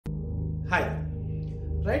Hi.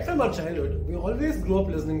 Right from our childhood, we always grew up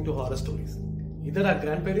listening to horror stories. Either our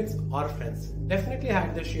grandparents or friends definitely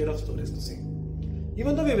had their share of stories to say.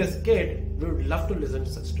 Even though we were scared, we would love to listen to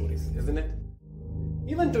such stories, isn't it?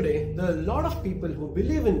 Even today, there are a lot of people who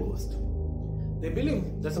believe in ghosts. They believe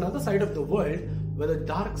there's another side of the world where the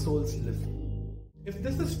dark souls live. If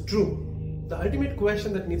this is true, the ultimate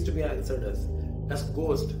question that needs to be answered is, does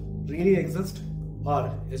ghost really exist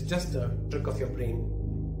or is just a trick of your brain?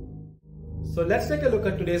 So let's take a look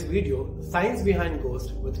at today's video, The Science Behind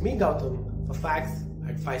Ghosts, with me Gautam for Facts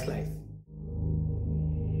at 5 Slides.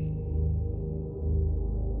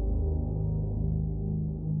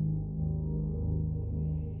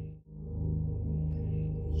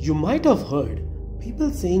 You might have heard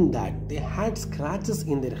people saying that they had scratches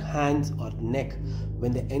in their hands or neck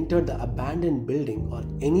when they entered the abandoned building or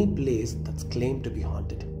any place that's claimed to be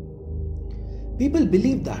haunted. People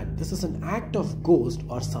believe that this is an act of ghost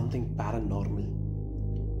or something paranormal.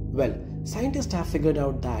 Well, scientists have figured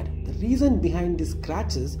out that the reason behind these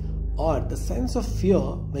scratches or the sense of fear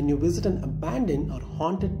when you visit an abandoned or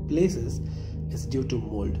haunted places is due to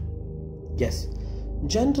mold. Yes,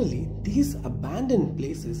 generally these abandoned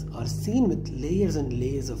places are seen with layers and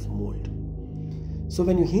layers of mold. So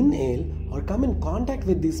when you inhale or come in contact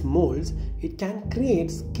with these molds, it can create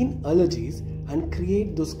skin allergies and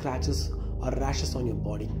create those scratches or rashes on your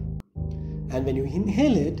body. And when you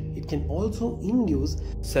inhale it, it can also induce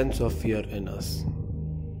sense of fear in us.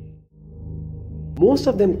 Most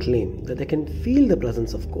of them claim that they can feel the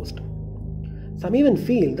presence of ghost. Some even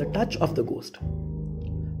feel the touch of the ghost.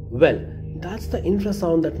 Well, that's the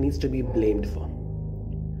infrasound that needs to be blamed for.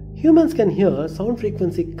 Humans can hear sound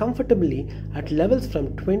frequency comfortably at levels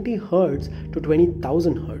from 20 Hz to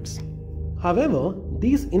 20,000 Hz. However,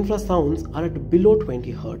 these infrasounds are at below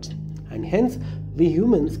 20 Hz. And hence we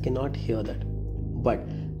humans cannot hear that. But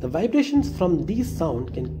the vibrations from these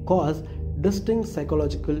sounds can cause distinct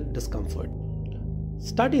psychological discomfort.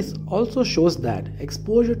 Studies also shows that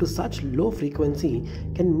exposure to such low frequency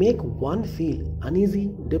can make one feel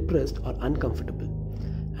uneasy, depressed or uncomfortable,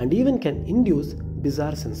 and even can induce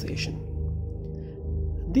bizarre sensation.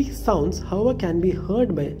 These sounds, however, can be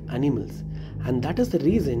heard by animals, and that is the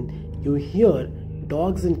reason you hear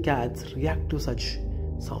dogs and cats react to such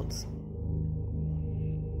sounds.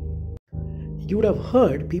 You would have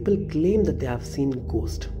heard people claim that they have seen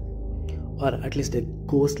ghosts, or at least a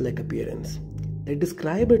ghost-like appearance. They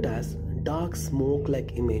describe it as dark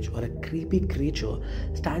smoke-like image or a creepy creature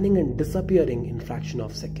standing and disappearing in fraction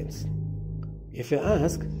of seconds. If you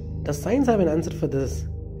ask, does science have an answer for this?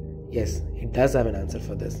 Yes, it does have an answer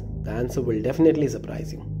for this. The answer will definitely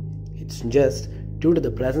surprise you. It's just due to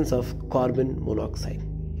the presence of carbon monoxide.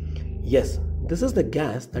 Yes, this is the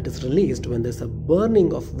gas that is released when there's a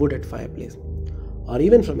burning of wood at fireplace, or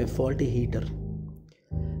even from a faulty heater.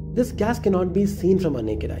 This gas cannot be seen from our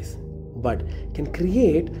naked eyes, but can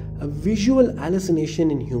create a visual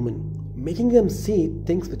hallucination in human, making them see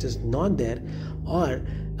things which is not there or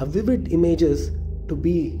a vivid images to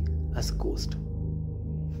be as ghost.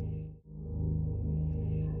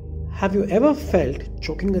 Have you ever felt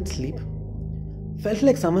choking at sleep? Felt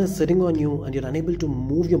like someone is sitting on you and you're unable to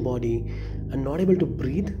move your body and not able to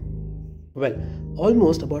breathe? Well,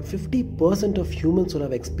 almost about 50% of humans would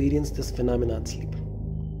have experienced this phenomenon at sleep,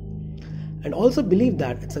 and also believe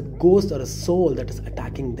that it's a ghost or a soul that is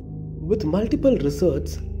attacking them. With multiple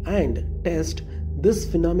research and tests, this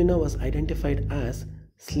phenomena was identified as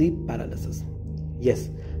sleep paralysis. Yes,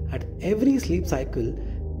 at every sleep cycle,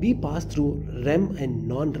 we pass through REM and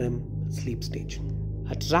non-REM sleep stage.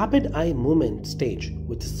 At rapid eye movement stage,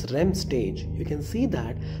 which is REM stage, you can see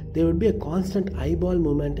that there would be a constant eyeball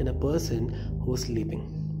movement in a person who is sleeping.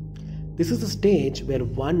 This is the stage where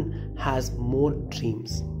one has more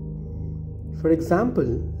dreams. For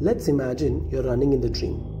example, let's imagine you're running in the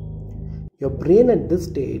dream. Your brain at this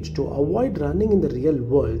stage, to avoid running in the real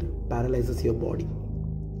world, paralyzes your body.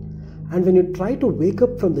 And when you try to wake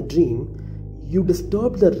up from the dream, you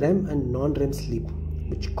disturb the REM and non-REM sleep,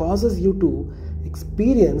 which causes you to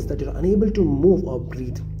experience that you're unable to move or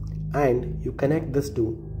breathe, and you connect this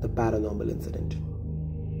to the paranormal incident.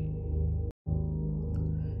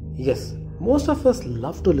 Yes, most of us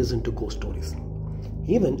love to listen to ghost stories,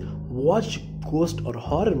 even watch ghost or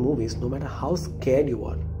horror movies. No matter how scared you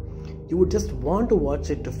are, you would just want to watch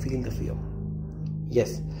it to feel the fear.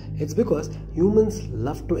 Yes, it's because humans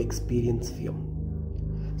love to experience fear.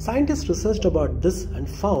 Scientists researched about this and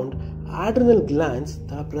found adrenal glands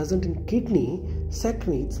that are present in kidney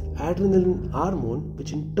secretes adrenaline hormone,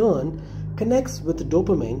 which in turn connects with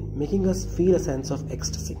dopamine, making us feel a sense of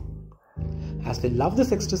ecstasy. As we love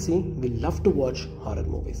this ecstasy, we love to watch horror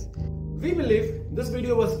movies. We believe this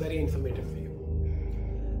video was very informative for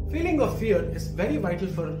you. Feeling of fear is very vital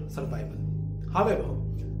for survival. However,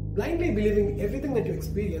 blindly believing everything that you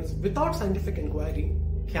experience without scientific inquiry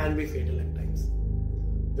can be fatal at times.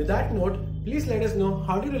 With that note, please let us know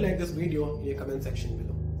how did you like this video in your comment section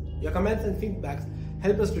below. Your comments and feedbacks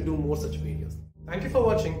help us to do more such videos. Thank you for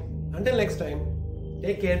watching. Until next time,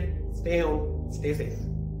 take care, stay home, stay safe.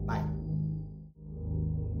 Bye.